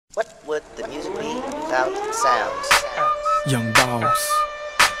What would the music be without sounds? Young Boss,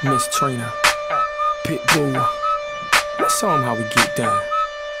 Miss Trina, Pitbull. Let's show 'em how we get down.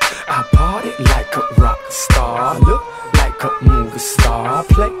 I party like a rock star, look like a movie star,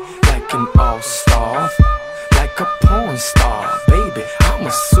 play like an all-star, like a porn star. Baby, I'm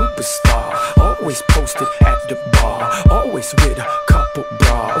a superstar, always posted at the bar, always with a couple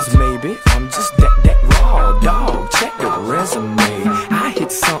bras. Maybe I'm just that raw dog. Check the resume, I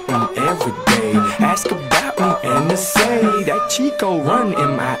hit something every day. Ask about me and they say that Chico run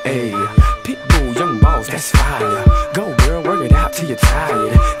MIA. Pitbull, Young Boss, that's fire. Go girl, work it out till you're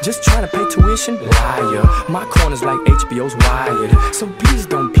tired. Just trying to pay tuition, liar. My corner's like HBO's Wired, so please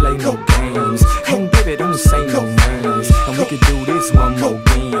don't play no games. And baby, don't say no names. And we could do this one more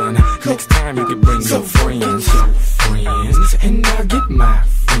again. Next time you could bring your friends, and I'll get my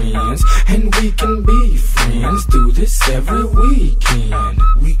friends, and we can be friends. Do this every weekend.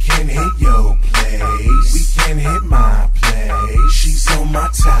 We can hit your place, we can hit my place. She's on my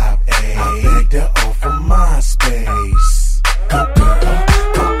top A, I begged her off of my space. Go girl,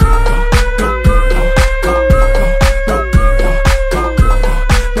 go girl, go girl, go girl, go girl, go girl,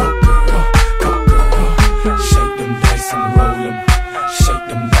 go girl, go girl. Shake them dice and roll 'em, shake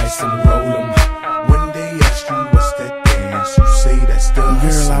them dice and roll 'em. When they ask you what's that dance, you say that's the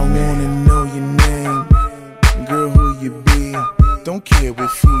girl, I wanna know your name. Girl, who you be? Don't care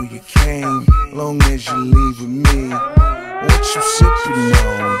with who you came, long as you leave with me. What you sippin'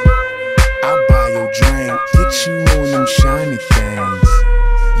 on? I'll buy your drink, get you on them shiny things.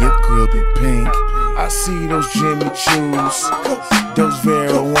 Your girl be pink, I see those Jimmy Choos, those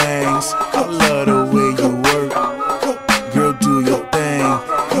Vera Wangs. I love the way you work, girl, do your thing.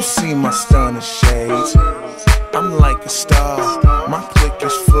 You see my stunner shades, I'm like a star. My clique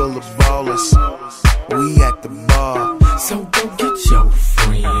is full of ballers, we at the bar. So go get your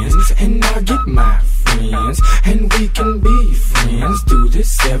friends, and I'll get my friends, and we can be